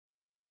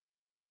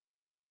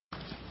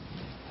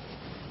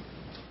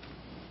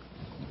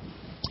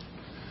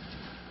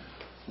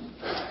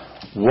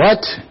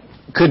What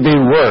could be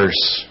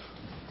worse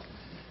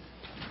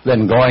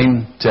than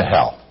going to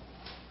hell?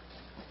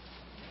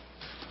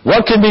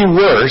 What could be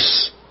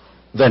worse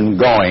than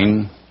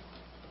going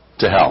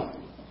to hell?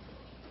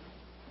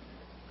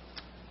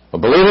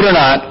 Well, believe it or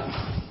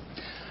not,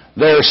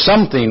 there's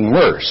something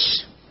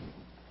worse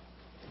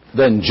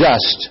than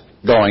just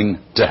going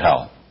to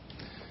hell.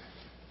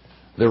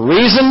 The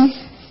reason?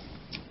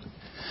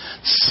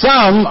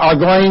 Some are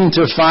going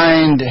to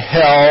find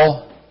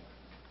hell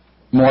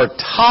more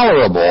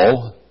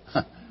tolerable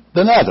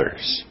than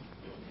others.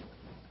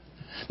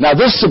 Now,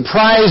 this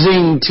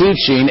surprising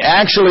teaching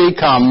actually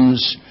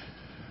comes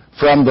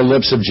from the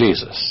lips of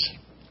Jesus.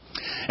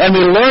 And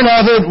we learn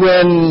of it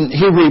when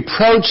he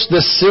reproached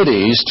the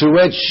cities to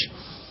which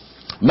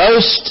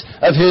most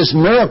of his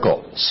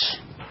miracles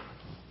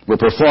were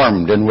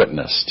performed and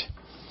witnessed.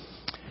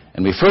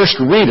 And we first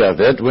read of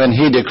it when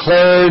he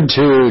declared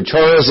to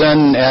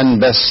Chorazin and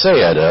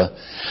Bethsaida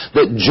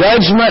that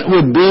judgment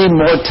would be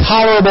more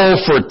tolerable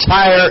for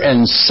Tyre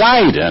and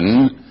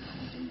Sidon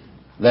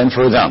than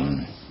for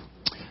them.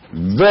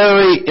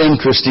 Very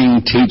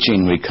interesting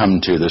teaching we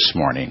come to this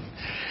morning.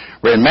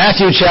 We're in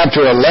Matthew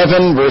chapter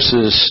 11,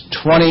 verses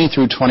 20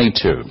 through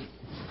 22.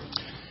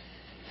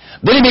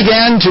 Then he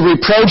began to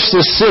reproach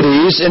the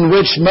cities in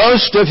which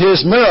most of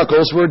his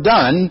miracles were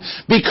done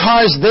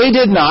because they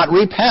did not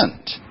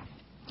repent.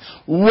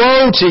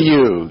 Woe to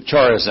you,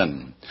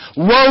 Chorazin!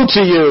 Woe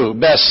to you,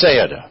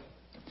 Bethsaida!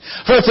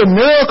 For if the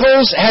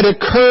miracles had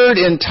occurred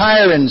in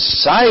Tyre and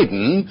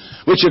Sidon,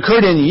 which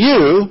occurred in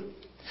you,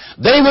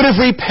 they would have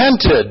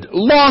repented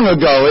long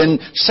ago in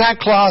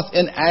sackcloth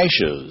and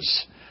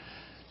ashes.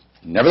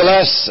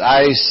 Nevertheless,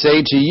 I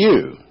say to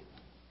you,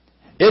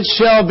 it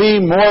shall be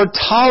more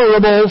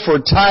tolerable for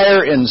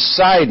Tyre and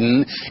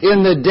Sidon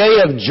in the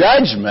day of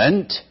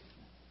judgment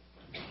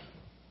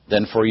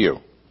than for you.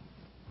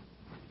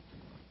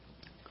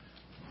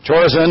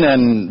 Chorazin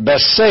and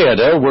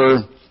Bethsaida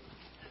were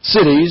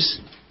cities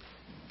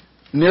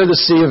near the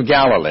Sea of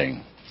Galilee.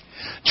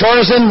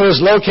 Chorazin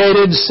was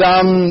located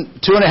some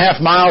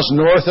 2.5 miles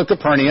north of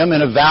Capernaum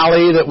in a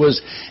valley that was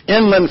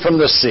inland from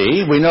the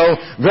sea. We know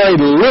very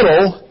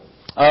little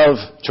of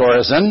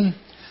Chorazin,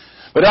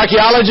 but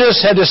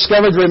archaeologists had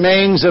discovered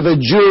remains of a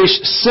Jewish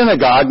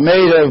synagogue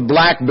made of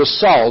black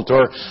basalt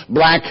or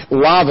black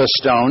lava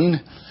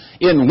stone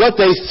in what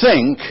they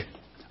think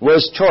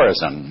was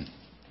Chorazin.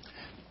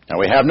 Now,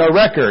 we have no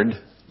record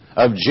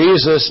of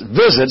Jesus'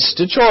 visits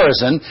to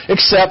Chorazin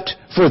except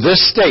for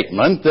this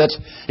statement that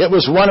it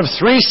was one of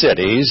 3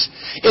 cities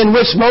in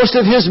which most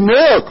of his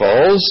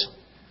miracles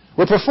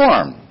were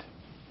performed.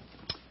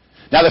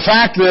 Now, the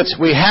fact that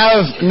we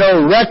have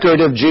no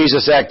record of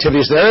Jesus'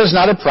 activities there is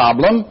not a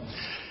problem,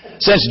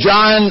 since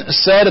John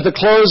said at the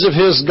close of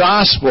his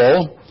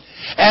gospel,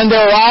 and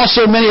there are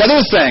also many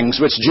other things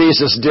which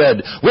Jesus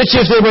did, which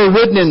if they were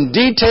written in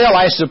detail,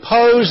 I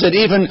suppose that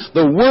even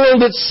the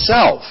world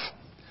itself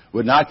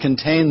would not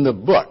contain the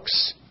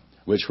books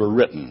which were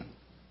written.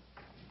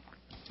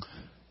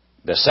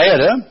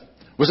 Bethsaida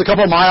was a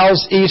couple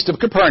miles east of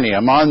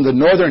Capernaum on the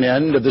northern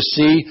end of the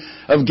Sea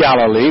of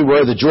Galilee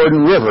where the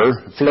Jordan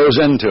River flows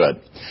into it.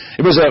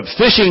 It was a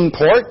fishing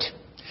port,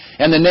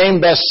 and the name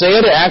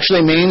Bethsaida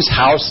actually means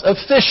house of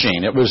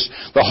fishing. It was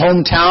the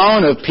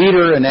hometown of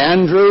Peter and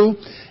Andrew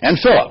and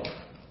Philip.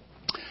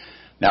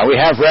 Now, we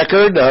have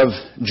record of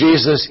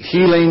Jesus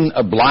healing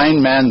a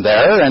blind man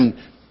there, and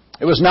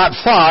it was not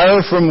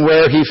far from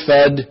where he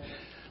fed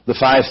the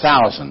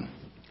 5,000.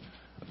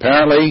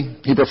 Apparently,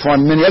 he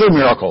performed many other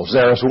miracles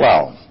there as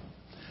well.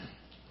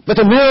 But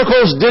the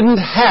miracles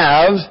didn't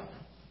have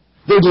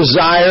the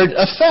desired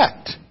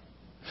effect.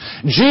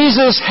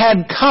 Jesus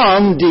had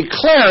come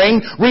declaring,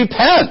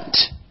 repent,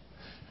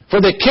 for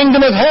the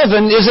kingdom of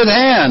heaven is at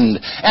hand.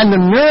 And the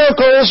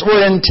miracles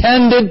were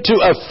intended to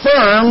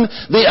affirm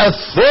the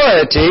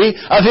authority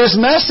of his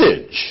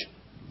message.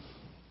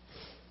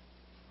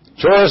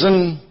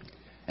 Chorazin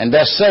and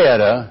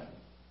Bethsaida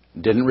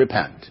didn't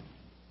repent.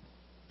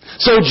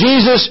 So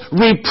Jesus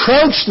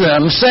reproached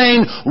them,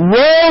 saying,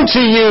 woe to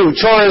you,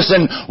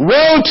 Chorazin!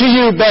 Woe to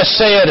you,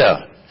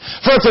 Bethsaida!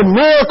 For if the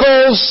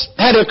miracles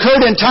had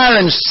occurred in Tyre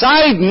and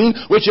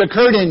Sidon, which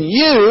occurred in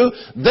you,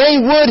 they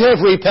would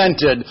have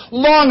repented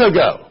long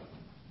ago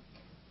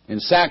in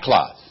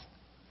sackcloth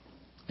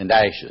and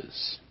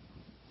ashes.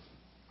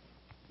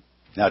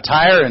 Now,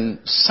 Tyre and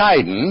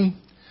Sidon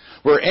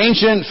were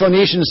ancient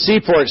Phoenician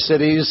seaport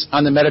cities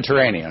on the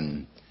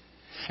Mediterranean,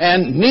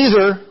 and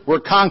neither were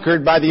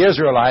conquered by the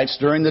Israelites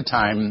during the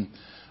time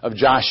of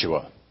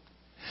Joshua.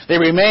 They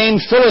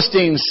remained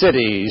Philistine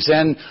cities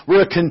and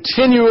were a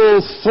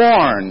continual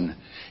thorn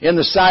in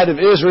the side of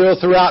Israel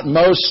throughout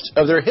most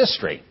of their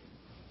history.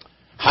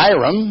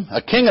 Hiram,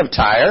 a king of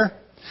Tyre,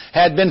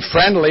 had been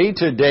friendly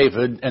to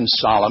David and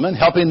Solomon,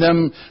 helping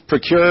them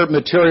procure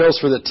materials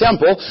for the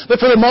temple, but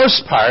for the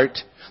most part,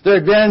 there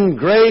had been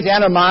great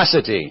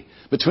animosity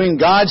between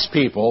God's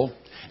people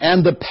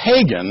and the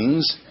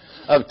pagans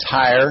of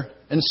Tyre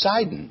and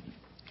Sidon.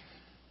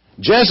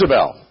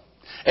 Jezebel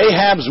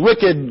Ahab's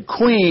wicked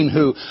queen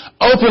who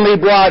openly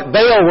brought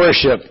Baal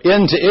worship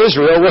into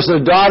Israel was the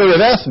daughter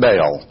of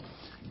Ethbaal,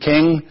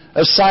 king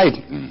of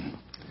Sidon.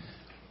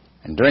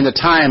 And during the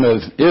time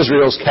of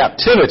Israel's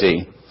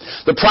captivity,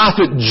 the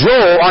prophet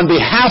Joel, on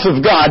behalf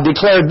of God,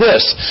 declared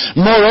this,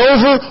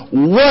 "Moreover,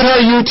 what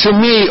are you to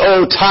me,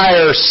 O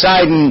Tyre,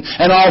 Sidon,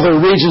 and all the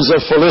regions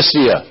of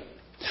Philistia?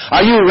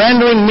 Are you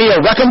rendering me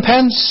a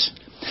recompense?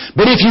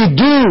 But if you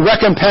do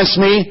recompense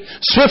me,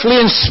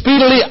 swiftly and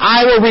speedily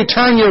I will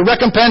return your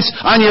recompense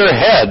on your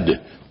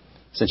head.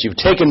 Since you've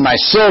taken my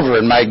silver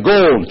and my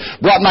gold,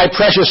 brought my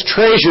precious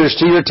treasures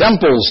to your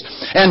temples,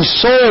 and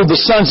sold the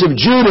sons of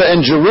Judah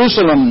and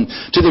Jerusalem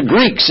to the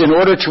Greeks in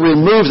order to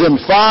remove them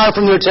far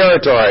from their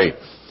territory.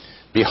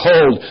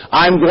 Behold,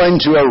 I'm going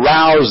to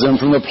arouse them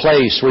from the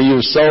place where you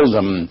sold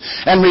them,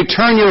 and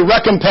return your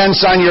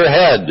recompense on your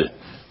head.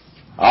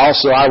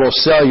 Also, I will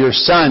sell your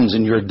sons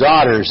and your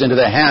daughters into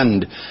the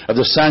hand of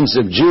the sons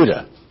of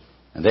Judah,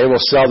 and they will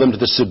sell them to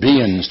the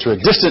Sabaeans, to a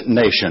distant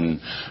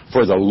nation,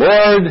 for the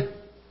Lord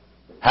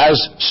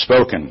has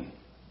spoken."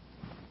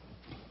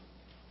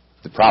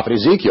 The prophet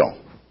Ezekiel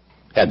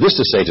had this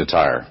to say to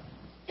Tyre,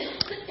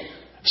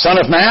 "Son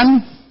of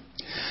man,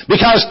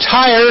 because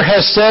Tyre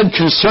has said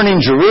concerning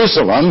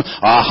Jerusalem,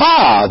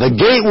 Aha, the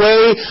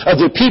gateway of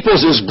the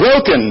peoples is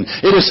broken.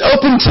 It is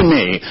open to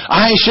me.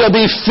 I shall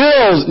be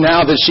filled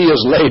now that she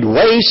is laid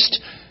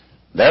waste.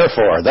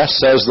 Therefore, thus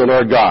says the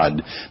Lord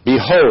God,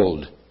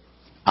 Behold,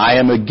 I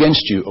am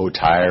against you, O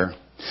Tyre,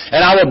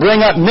 and I will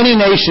bring up many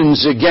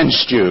nations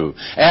against you,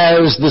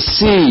 as the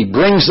sea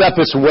brings up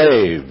its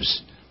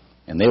waves.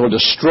 And they will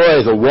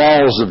destroy the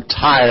walls of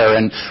Tyre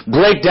and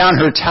break down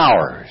her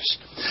towers.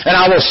 And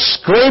I will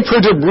scrape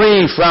her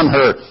debris from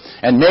her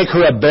and make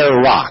her a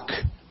bare rock.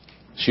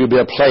 She will be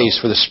a place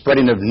for the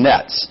spreading of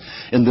nets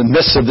in the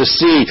midst of the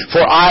sea.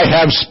 For I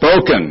have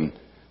spoken,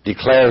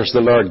 declares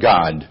the Lord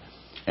God.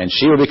 And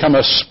she will become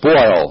a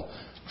spoil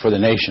for the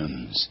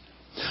nations.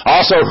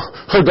 Also,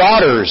 her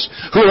daughters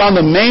who are on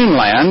the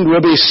mainland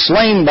will be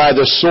slain by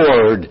the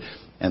sword,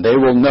 and they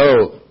will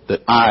know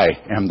that I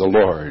am the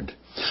Lord.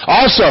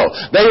 Also,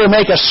 they will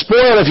make a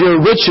spoil of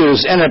your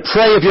riches and a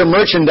prey of your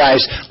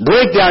merchandise,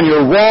 break down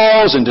your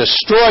walls and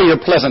destroy your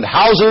pleasant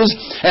houses,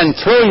 and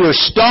throw your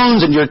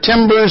stones and your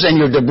timbers and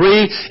your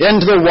debris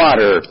into the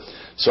water.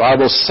 So I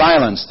will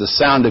silence the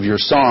sound of your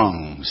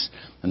songs,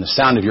 and the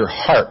sound of your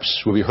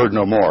harps will be heard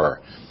no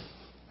more.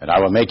 And I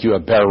will make you a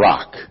bare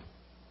rock.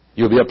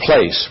 You will be a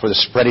place for the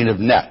spreading of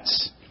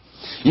nets.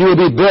 You will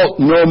be built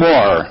no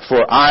more,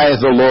 for I,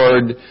 the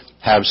Lord,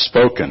 have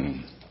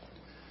spoken,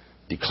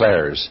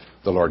 declares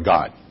the Lord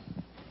God."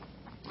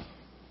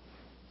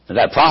 And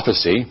that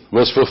prophecy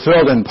was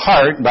fulfilled in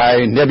part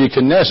by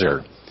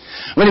Nebuchadnezzar.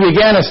 When he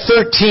began a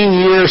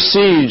 13-year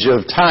siege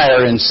of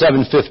Tyre in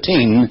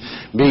 715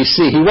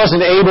 BC, he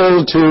wasn't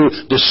able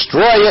to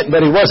destroy it,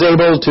 but he was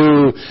able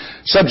to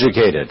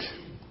subjugate it.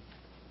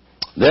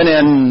 Then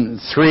in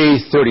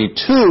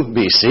 332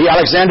 BC,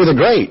 Alexander the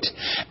Great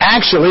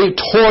actually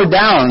tore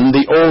down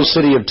the old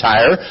city of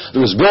Tyre that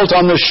was built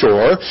on the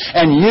shore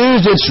and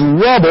used its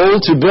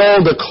rubble to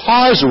build a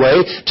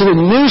causeway to the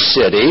new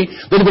city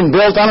that had been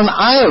built on an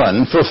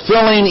island,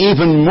 fulfilling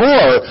even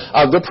more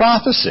of the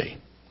prophecy.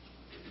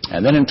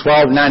 And then in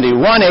 1291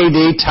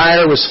 AD,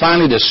 Tyre was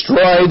finally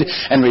destroyed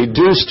and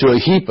reduced to a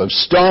heap of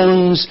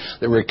stones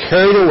that were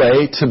carried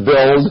away to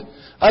build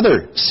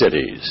other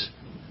cities.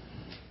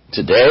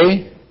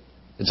 Today,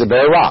 it's a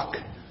bare rock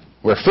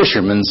where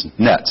fishermen's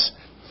nets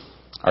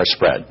are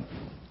spread.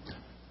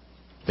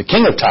 The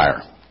king of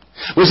Tyre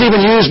was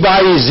even used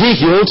by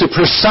Ezekiel to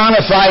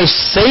personify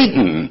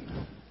Satan.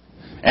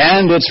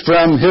 And it's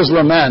from his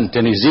lament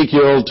in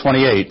Ezekiel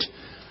 28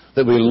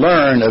 that we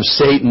learn of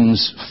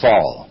Satan's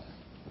fall.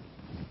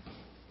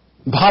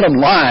 Bottom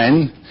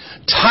line,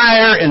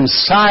 Tyre and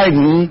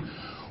Sidon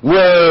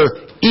were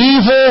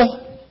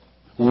evil,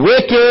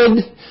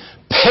 wicked,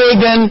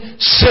 pagan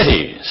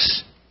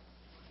cities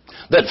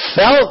that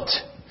felt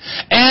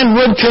and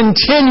would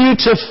continue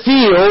to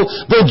feel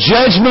the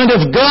judgment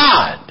of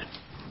God.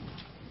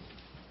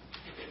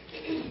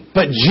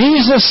 But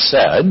Jesus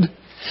said,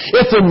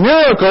 if the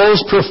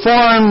miracles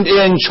performed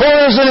in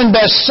Chorazin and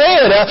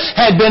Bethsaida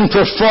had been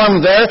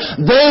performed there,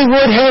 they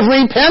would have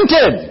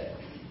repented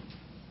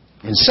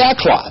in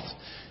sackcloth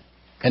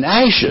and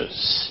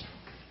ashes.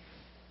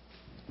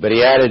 But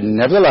he added,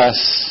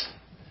 nevertheless,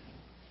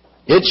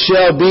 it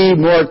shall be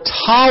more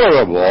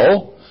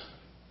tolerable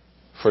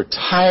for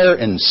Tyre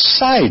and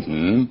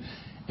Sidon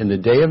in the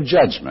day of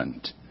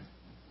judgment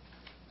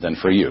than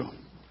for you.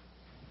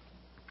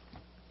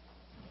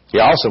 He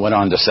also went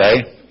on to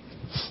say,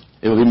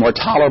 it will be more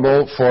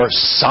tolerable for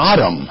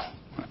Sodom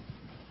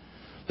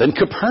than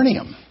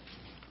Capernaum.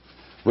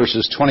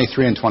 Verses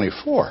 23 and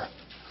 24.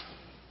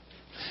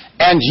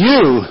 And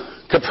you,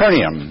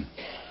 Capernaum,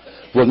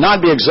 will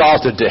not be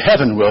exalted to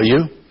heaven, will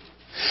you?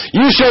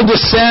 You shall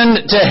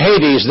descend to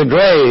Hades, the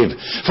grave.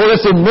 For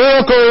if the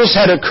miracles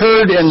had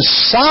occurred in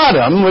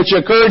Sodom, which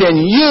occurred in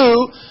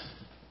you,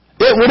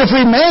 it would have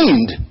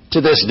remained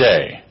to this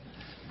day.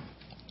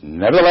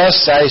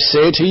 Nevertheless, I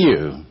say to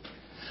you,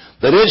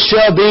 that it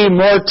shall be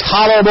more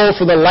tolerable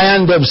for the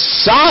land of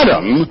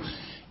Sodom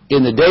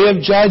in the day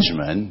of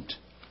judgment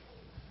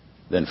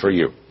than for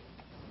you.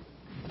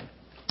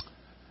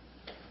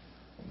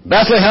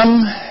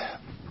 Bethlehem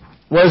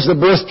was the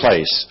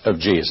birthplace of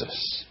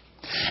Jesus.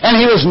 And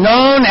he was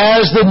known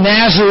as the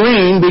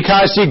Nazarene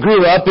because he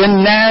grew up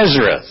in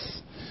Nazareth.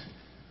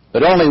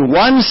 But only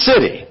one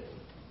city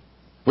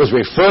was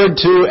referred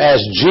to as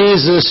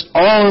Jesus'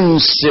 own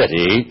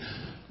city,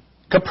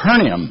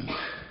 Capernaum.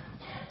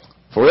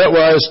 For it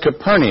was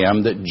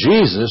Capernaum that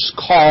Jesus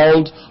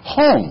called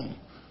home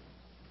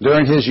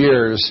during his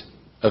years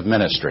of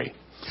ministry.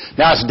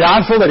 Now, it's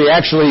doubtful that he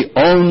actually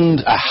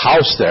owned a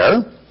house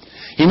there.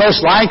 He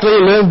most likely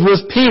lived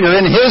with Peter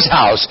in his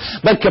house.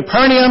 But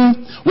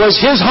Capernaum was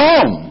his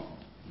home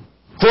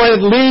for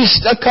at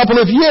least a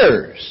couple of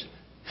years.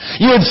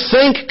 You'd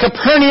think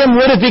Capernaum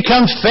would have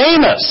become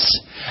famous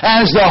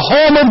as the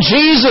home of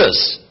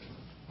Jesus,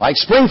 like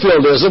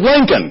Springfield is of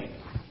Lincoln.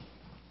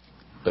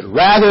 But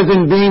rather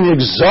than being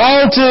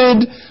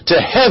exalted to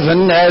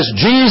heaven as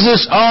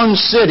Jesus' own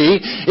city,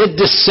 it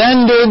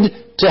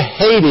descended to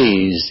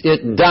Hades.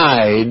 It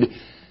died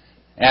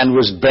and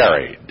was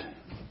buried.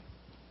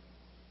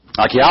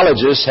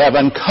 Archaeologists have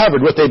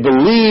uncovered what they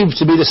believe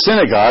to be the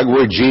synagogue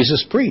where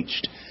Jesus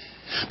preached.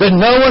 But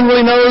no one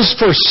really knows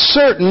for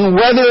certain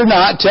whether or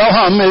not Tel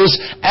Hum is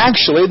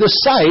actually the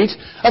site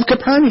of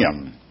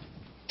Capernaum.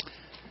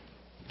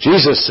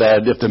 Jesus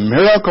said if the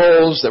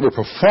miracles that were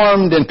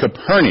performed in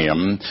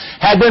Capernaum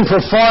had been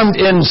performed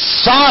in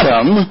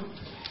Sodom,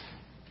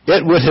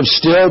 it would have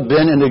still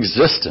been in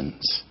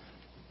existence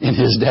in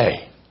his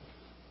day.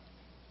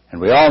 And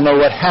we all know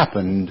what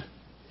happened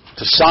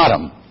to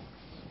Sodom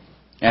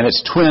and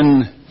its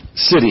twin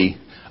city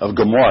of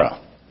Gomorrah.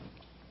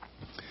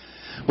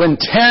 When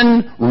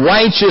 10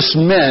 righteous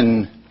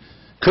men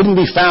couldn't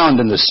be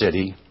found in the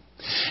city,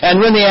 and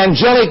when the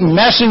angelic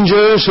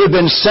messengers who had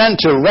been sent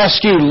to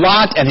rescue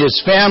Lot and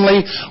his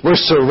family were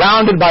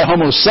surrounded by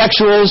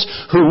homosexuals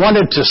who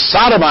wanted to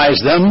sodomize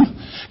them,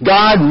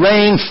 God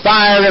rained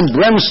fire and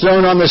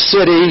brimstone on the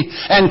city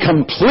and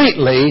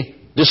completely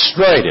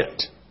destroyed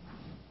it.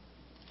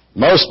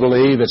 Most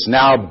believe it's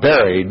now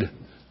buried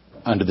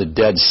under the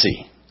Dead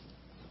Sea.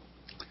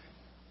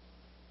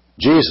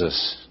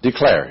 Jesus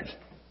declared,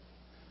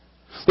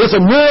 if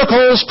the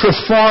miracles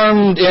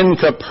performed in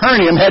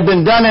Capernaum had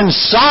been done in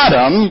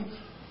Sodom,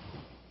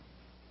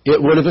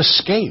 it would have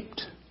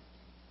escaped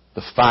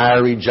the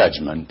fiery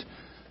judgment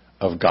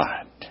of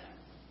God.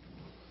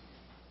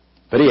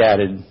 But he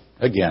added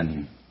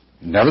again,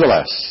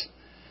 nevertheless,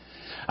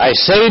 I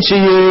say to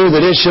you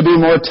that it shall be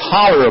more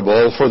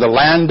tolerable for the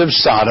land of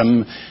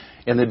Sodom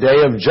in the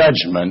day of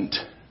judgment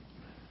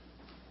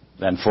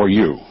than for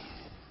you.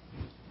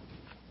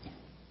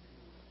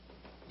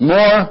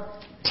 More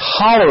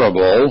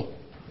tolerable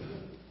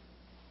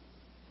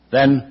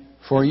than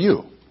for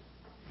you.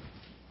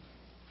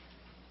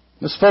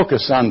 Let's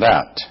focus on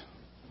that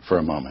for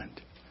a moment.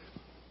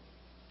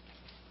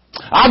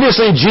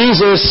 Obviously,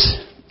 Jesus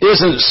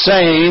isn't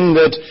saying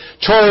that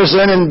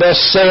Chorazin and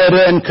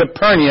Bethsaida and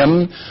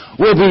Capernaum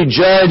will be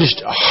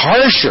judged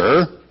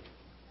harsher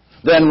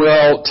than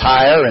will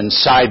Tyre and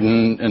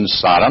Sidon and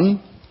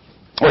Sodom.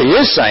 Or he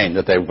is saying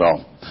that they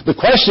will. The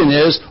question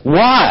is,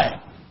 why?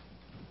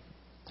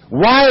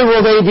 Why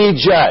will they be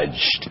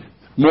judged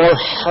more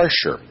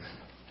harsher?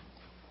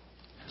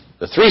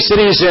 The 3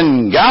 cities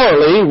in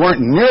Galilee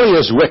weren't nearly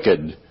as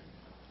wicked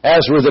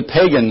as were the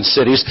pagan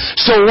cities.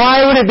 So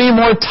why would it be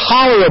more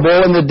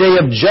tolerable in the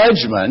day of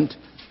judgment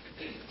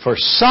for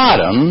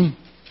Sodom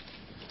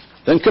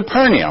than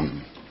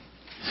Capernaum?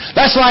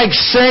 That's like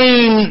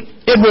saying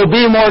it will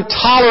be more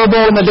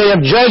tolerable in the day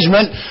of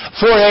judgment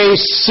for a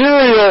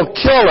serial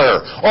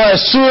killer or a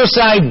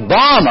suicide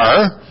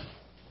bomber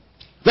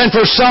than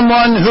for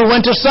someone who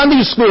went to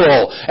Sunday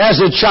school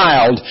as a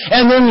child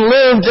and then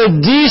lived a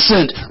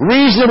decent,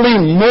 reasonably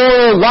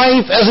moral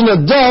life as an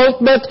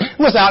adult, but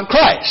without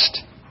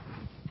Christ.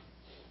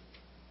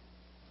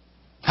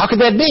 How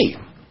could that be?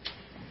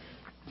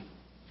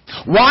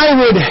 Why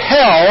would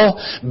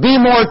hell be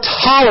more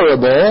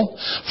tolerable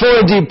for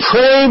a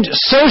depraved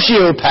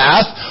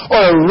sociopath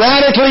or a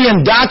radically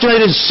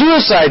indoctrinated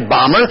suicide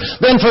bomber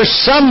than for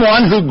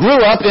someone who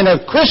grew up in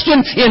a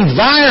Christian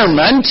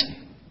environment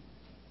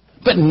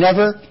but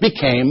never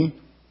became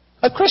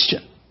a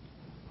Christian?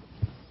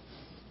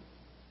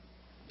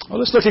 Well,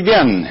 let's look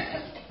again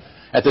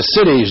at the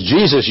cities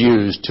Jesus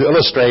used to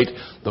illustrate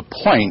the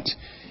point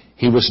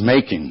he was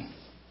making.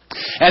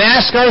 And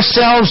ask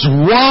ourselves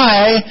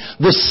why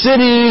the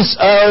cities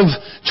of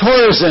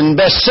Chorazin,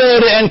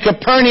 Bethsaida, and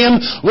Capernaum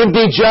would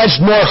be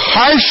judged more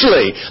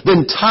harshly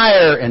than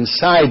Tyre and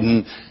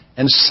Sidon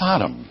and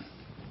Sodom.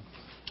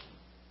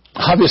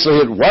 Obviously,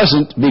 it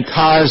wasn't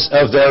because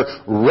of their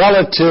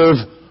relative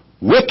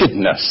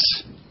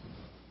wickedness.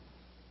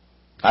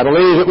 I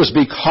believe it was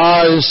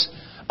because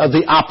of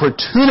the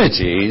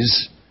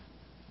opportunities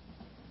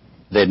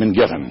they'd been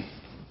given.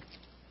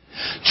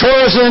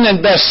 Chorazin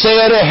and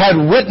Bethsaida had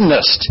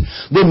witnessed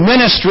the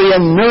ministry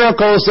and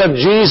miracles of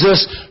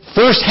Jesus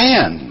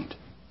firsthand.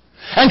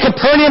 And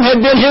Capernaum had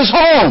been his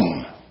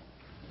home.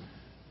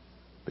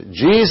 But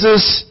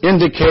Jesus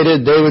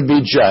indicated they would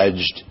be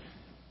judged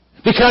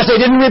because they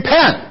didn't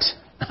repent.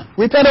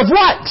 Repent of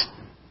what?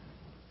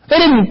 They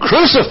didn't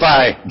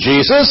crucify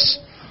Jesus.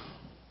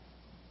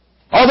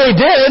 All they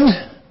did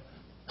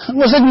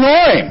was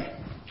ignore him.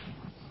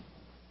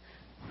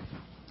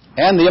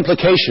 And the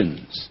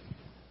implications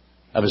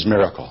of his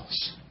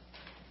miracles.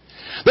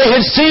 They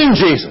had seen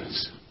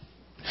Jesus.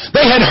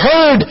 They had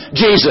heard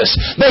Jesus.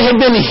 They had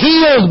been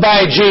healed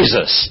by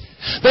Jesus.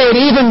 They had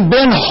even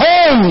been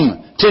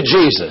home to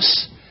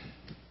Jesus.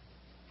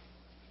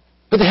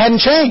 But they hadn't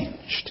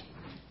changed.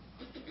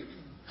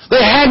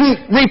 They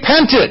hadn't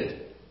repented.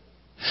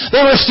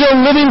 They were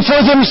still living for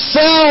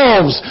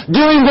themselves,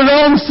 doing their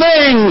own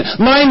thing,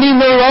 minding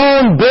their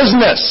own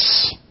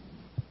business.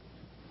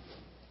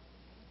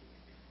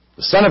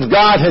 The Son of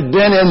God had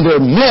been in their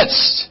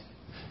midst,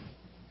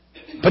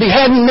 but he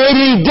hadn't made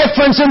any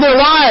difference in their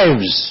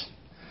lives.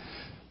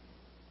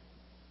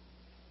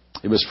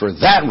 It was for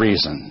that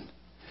reason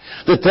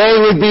that they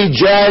would be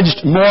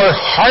judged more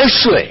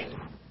harshly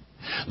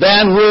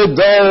than would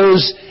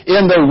those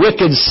in the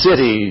wicked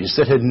cities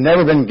that had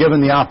never been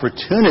given the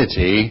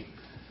opportunity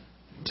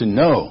to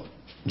know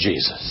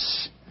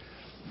Jesus.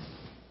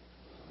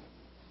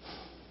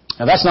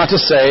 Now that's not to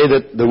say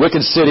that the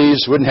wicked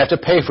cities wouldn't have to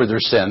pay for their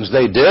sins.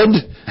 They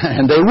did,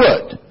 and they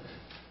would.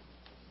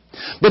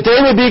 But they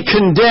would be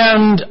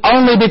condemned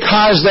only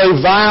because they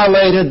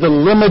violated the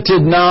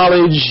limited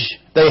knowledge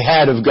they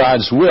had of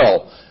God's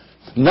will,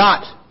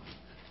 not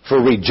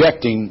for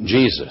rejecting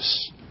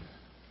Jesus.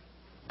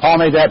 Paul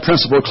made that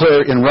principle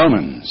clear in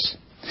Romans.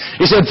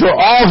 He said, "For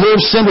all who have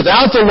sinned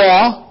without the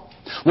law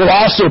will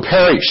also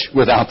perish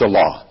without the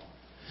law.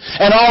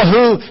 And all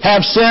who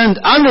have sinned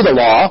under the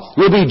law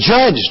will be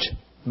judged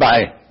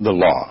by the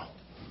law."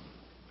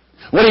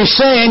 What he's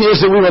saying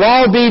is that we would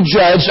all be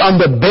judged on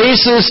the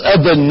basis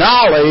of the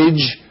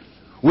knowledge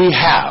we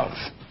have.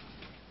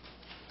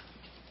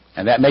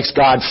 And that makes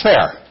God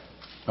fair.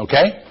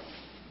 Okay?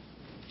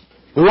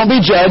 We won't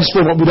be judged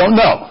for what we don't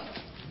know.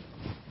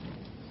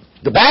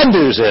 The bad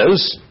news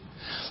is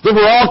that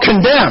we're all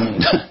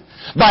condemned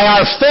by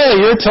our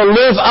failure to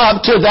live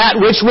up to that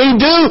which we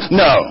do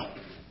know.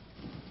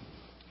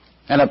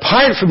 And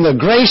apart from the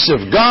grace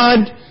of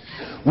God,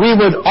 we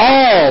would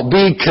all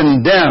be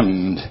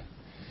condemned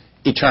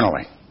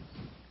eternally.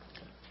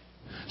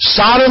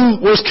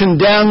 Sodom was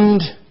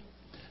condemned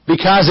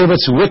because of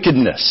its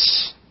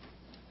wickedness,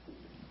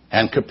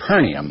 and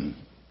Capernaum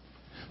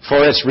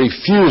for its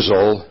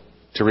refusal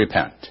to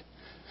repent.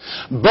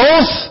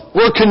 Both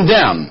were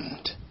condemned.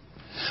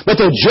 But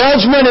the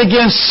judgment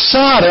against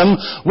Sodom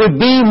would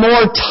be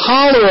more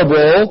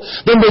tolerable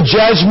than the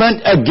judgment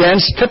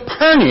against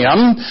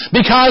Capernaum,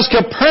 because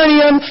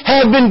Capernaum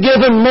had been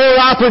given more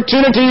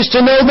opportunities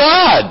to know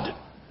God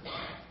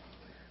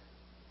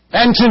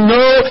and to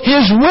know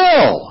His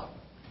will.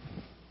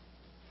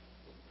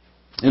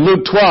 In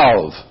Luke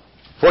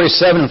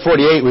 12:47 and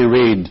 48 we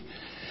read,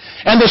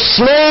 "And the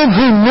slave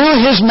who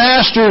knew his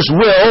master's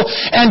will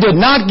and did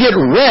not get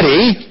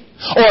ready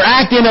or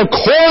act in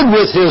accord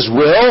with his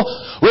will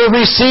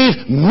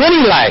receive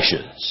many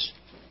lashes.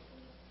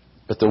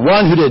 But the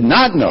one who did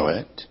not know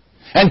it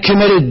and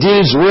committed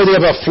deeds worthy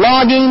of a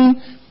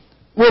flogging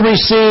will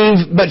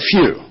receive but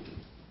few.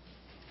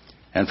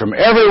 And from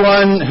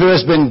everyone who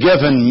has been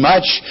given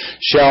much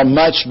shall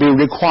much be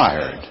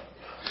required.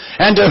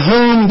 And to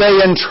whom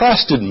they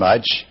entrusted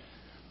much,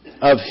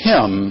 of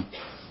him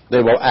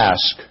they will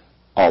ask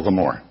all the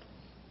more."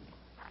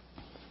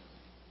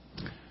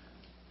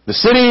 The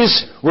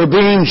cities were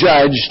being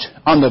judged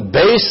on the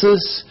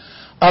basis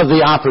of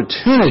the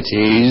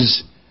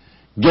opportunities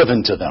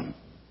given to them.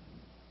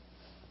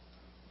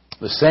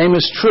 The same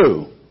is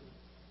true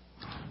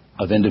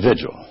of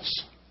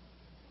individuals.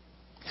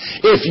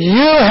 If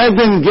you have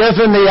been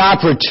given the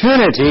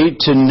opportunity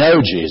to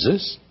know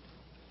Jesus,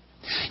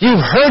 you've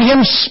heard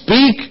Him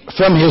speak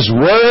from His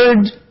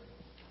Word,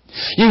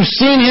 you've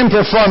seen Him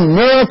perform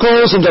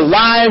miracles in the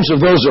lives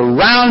of those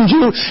around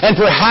you, and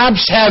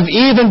perhaps have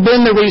even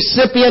been the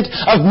recipient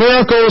of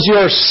miracles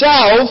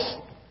yourself,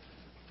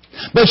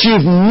 but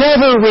you've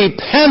never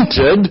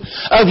repented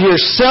of your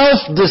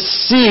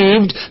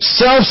self-deceived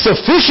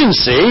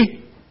self-sufficiency,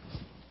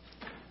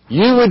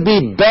 you would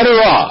be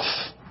better off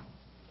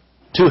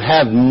to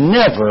have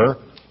never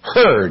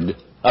heard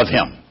of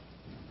Him.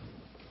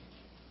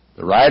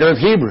 The writer of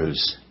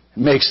Hebrews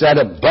makes that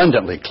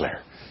abundantly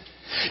clear.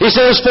 He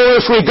says, "For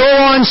if we go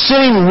on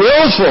sinning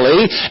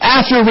willfully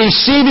after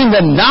receiving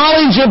the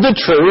knowledge of the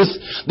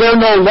truth, there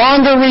no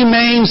longer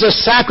remains a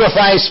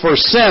sacrifice for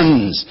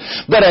sins,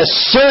 but a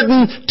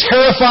certain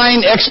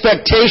terrifying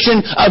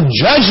expectation of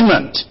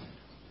judgment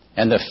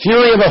and the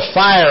fury of a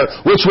fire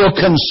which will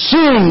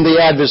consume the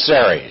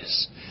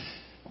adversaries.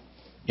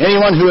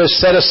 Anyone who has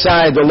set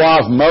aside the law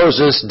of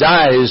Moses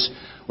dies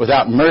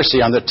without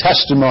mercy on the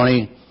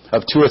testimony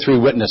of 2 or 3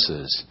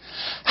 witnesses.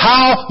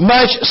 How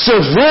much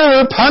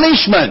severer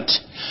punishment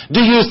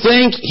do you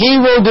think he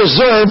will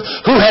deserve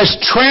who has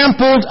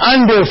trampled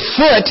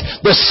underfoot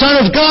the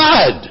Son of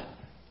God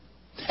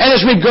and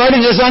is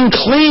regarded as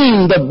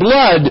unclean the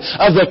blood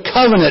of the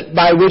covenant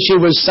by which he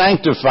was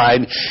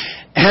sanctified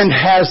and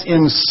has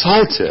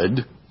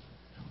insulted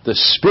the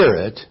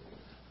Spirit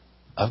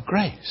of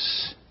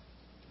grace?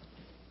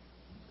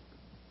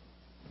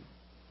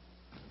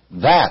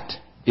 That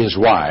is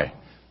why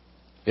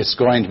it's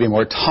going to be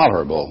more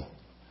tolerable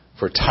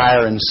for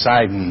Tyre and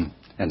Sidon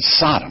and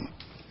Sodom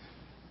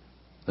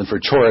than for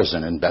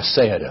Chorazin and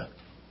Bethsaida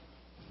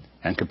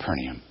and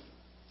Capernaum.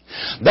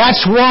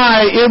 That's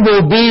why it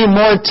will be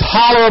more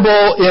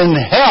tolerable in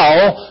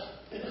hell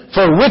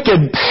for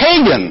wicked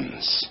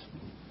pagans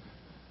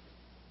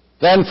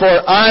than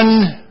for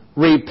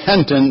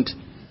unrepentant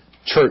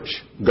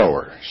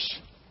churchgoers.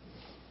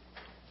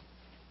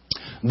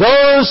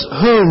 Those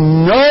who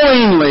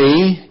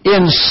knowingly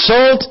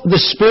insult the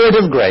Spirit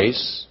of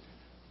grace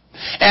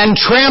and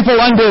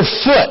trample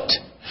underfoot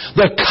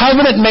the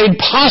covenant made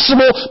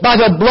possible by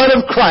the blood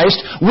of Christ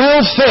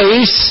will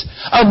face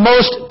a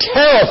most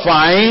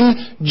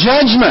terrifying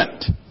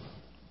judgment.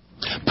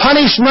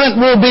 Punishment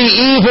will be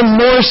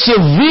even more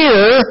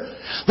severe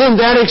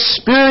than that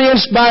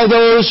experienced by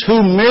those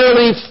who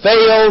merely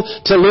fail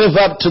to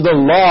live up to the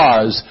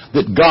laws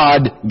that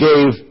God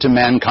gave to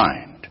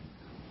mankind.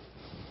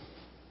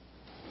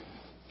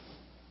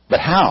 But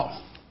how?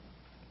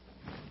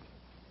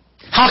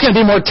 How can it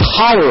be more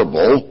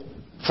tolerable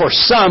for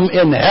some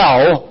in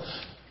hell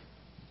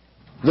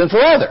than for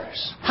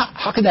others?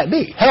 How can that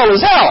be? Hell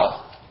is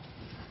hell.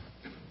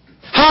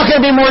 How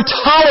can it be more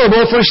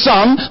tolerable for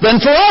some than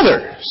for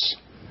others?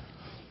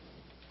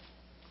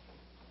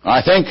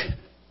 I think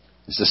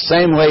it's the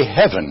same way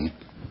heaven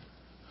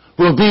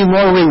will be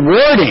more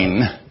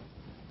rewarding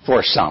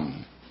for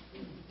some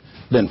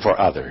than for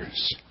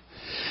others.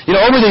 You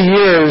know, over the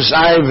years,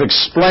 I've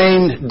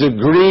explained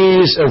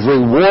degrees of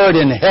reward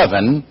in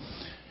heaven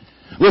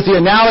with the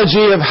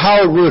analogy of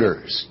Howard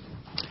Reuters,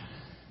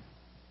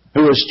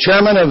 who was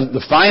chairman of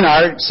the fine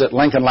arts at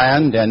Lincoln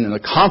Land and an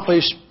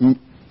accomplished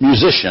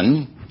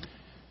musician,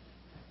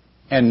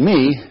 and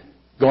me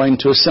going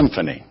to a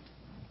symphony.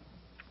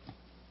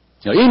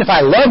 You know, even if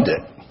I loved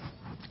it,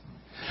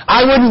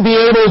 I wouldn't be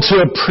able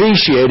to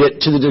appreciate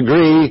it to the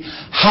degree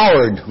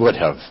Howard would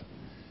have,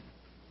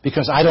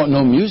 because I don't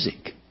know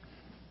music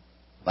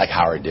like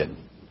Howard did.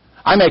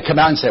 I may come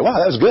out and say, wow,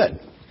 that was good.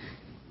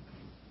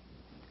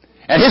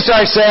 And he'll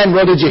start saying,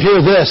 well, did you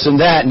hear this and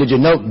that? And did you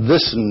note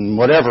this and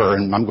whatever?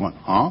 And I'm going,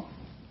 huh?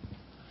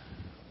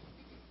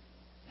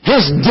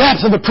 His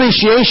depth of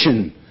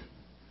appreciation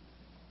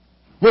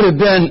would have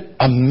been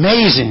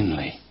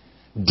amazingly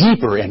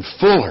deeper and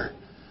fuller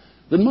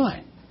than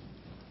mine.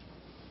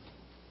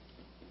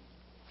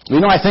 You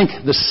know, I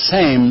think the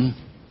same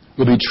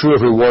will be true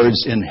of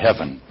rewards in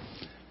heaven.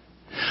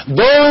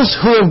 Those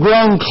who have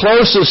grown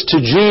closest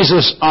to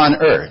Jesus on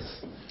earth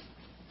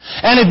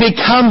and have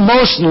become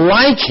most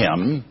like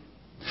Him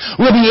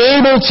will be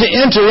able to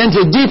enter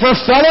into deeper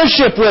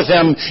fellowship with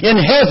Him in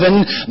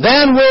heaven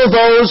than will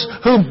those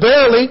who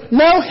barely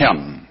know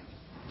Him.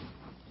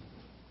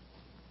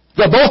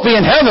 They'll both be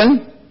in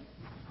heaven,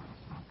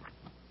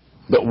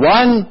 but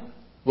one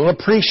will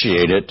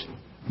appreciate it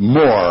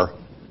more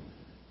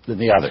than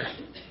the other.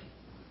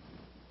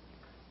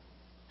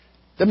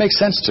 That makes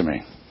sense to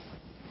me.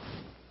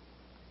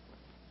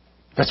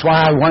 That's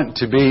why I want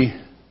to be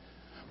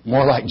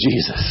more like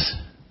Jesus.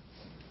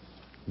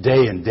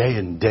 Day and day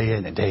and day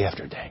and day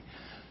after day.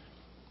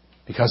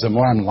 Because the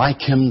more I'm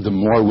like Him, the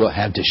more we'll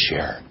have to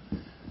share.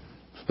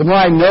 The more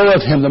I know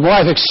of Him, the more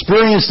I've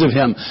experienced of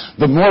Him,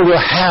 the more we'll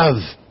have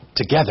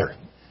together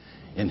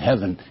in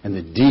heaven, and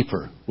the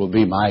deeper will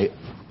be my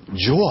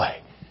joy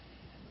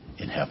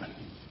in heaven.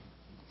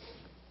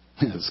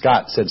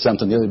 Scott said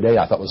something the other day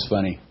I thought was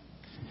funny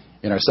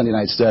in our Sunday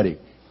night study.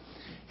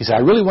 He said,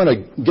 I really want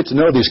to get to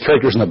know these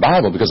characters in the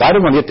Bible because I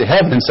don't want to get to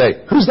heaven and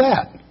say, who's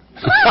that?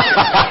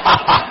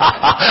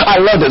 I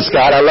loved it,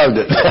 Scott. I loved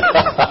it.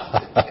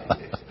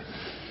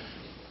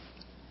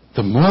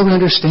 The more we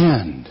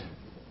understand,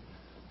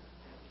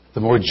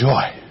 the more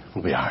joy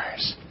will be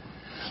ours.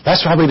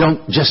 That's why we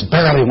don't just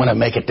barely want to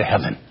make it to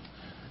heaven.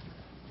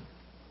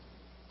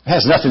 It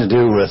has nothing to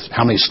do with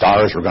how many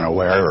stars we're going to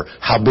wear or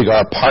how big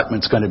our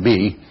apartment's going to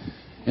be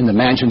in the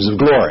mansions of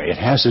glory. It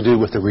has to do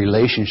with the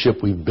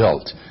relationship we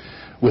built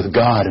with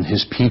God and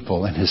His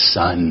people and His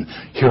Son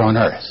here on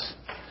earth.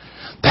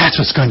 That's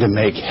what's going to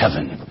make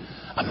heaven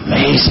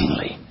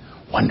amazingly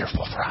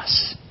wonderful for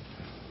us.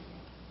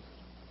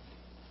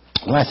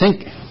 Well, I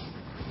think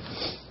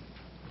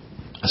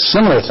a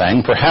similar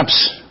thing,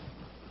 perhaps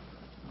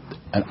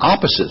an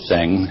opposite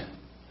thing,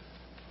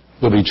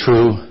 will be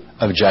true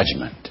of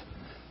judgment.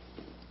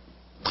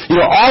 You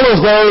know, all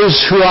of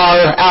those who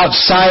are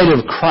outside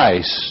of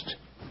Christ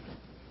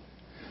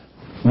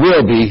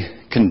will be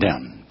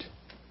condemned.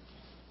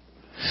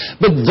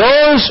 But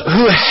those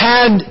who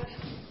had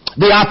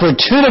the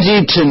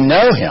opportunity to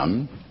know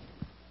Him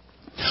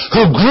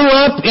who grew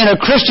up in a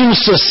Christian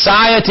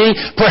society,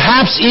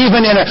 perhaps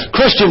even in a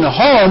Christian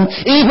home,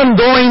 even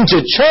going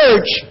to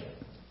church,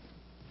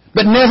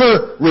 but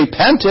never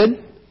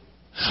repented,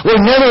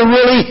 were never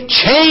really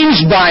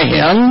changed by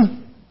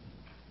Him,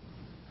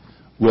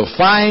 will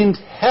find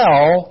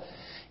hell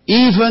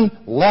even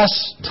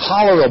less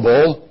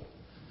tolerable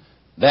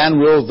than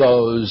will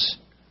those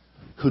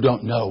who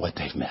don't know what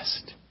they've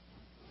missed.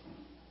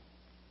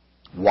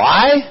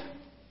 Why?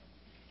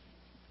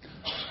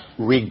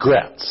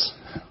 Regrets.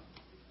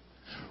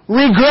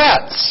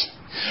 Regrets.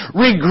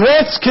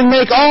 Regrets can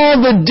make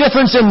all the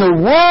difference in the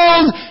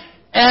world,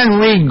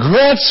 and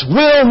regrets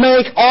will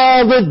make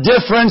all the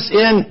difference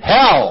in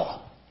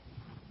hell.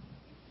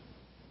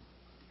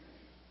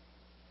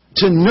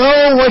 To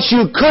know what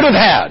you could have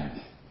had,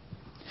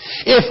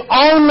 if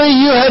only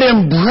you had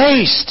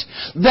embraced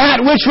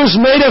that which was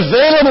made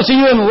available to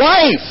you in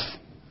life,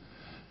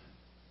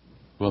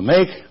 will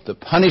make the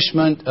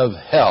punishment of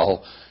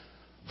hell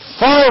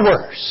far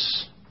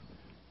worse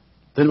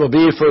than it will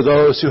be for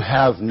those who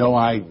have no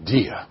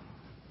idea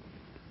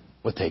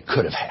what they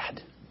could have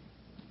had.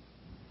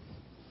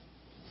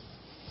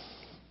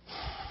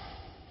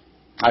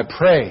 I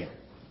pray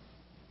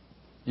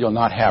you'll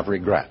not have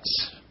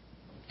regrets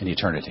in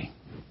eternity.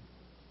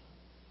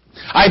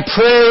 I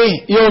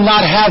pray you'll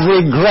not have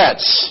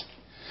regrets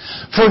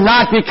for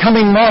not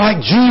becoming more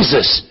like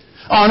Jesus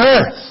on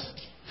earth,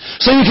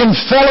 so you can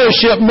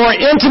fellowship more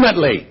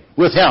intimately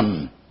with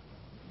Him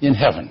in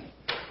heaven.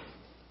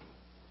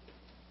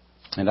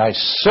 And I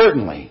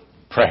certainly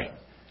pray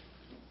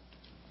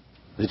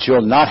that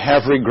you'll not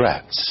have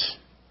regrets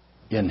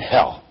in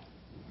hell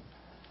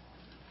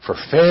for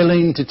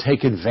failing to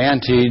take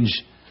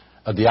advantage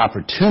of the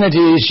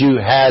opportunities you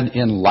had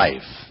in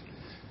life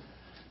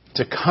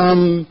to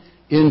come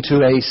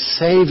into a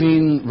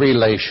saving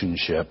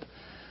relationship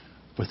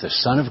with the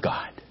Son of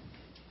God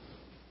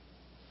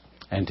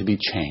and to be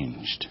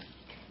changed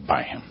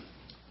by Him.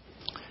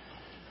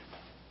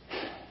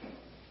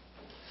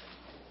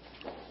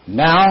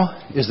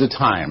 Now is the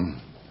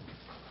time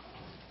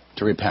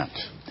to repent.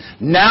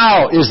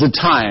 Now is the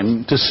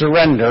time to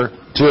surrender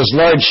to His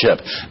Lordship.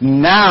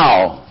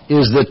 Now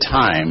is the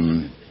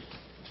time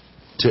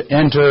to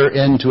enter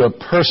into a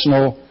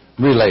personal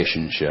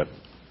relationship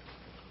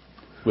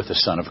with the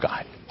Son of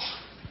God.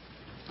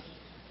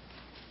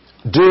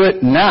 Do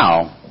it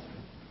now,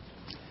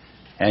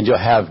 and you'll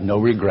have no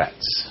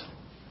regrets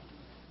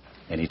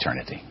in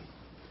eternity.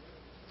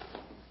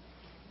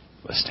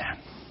 Let's stand.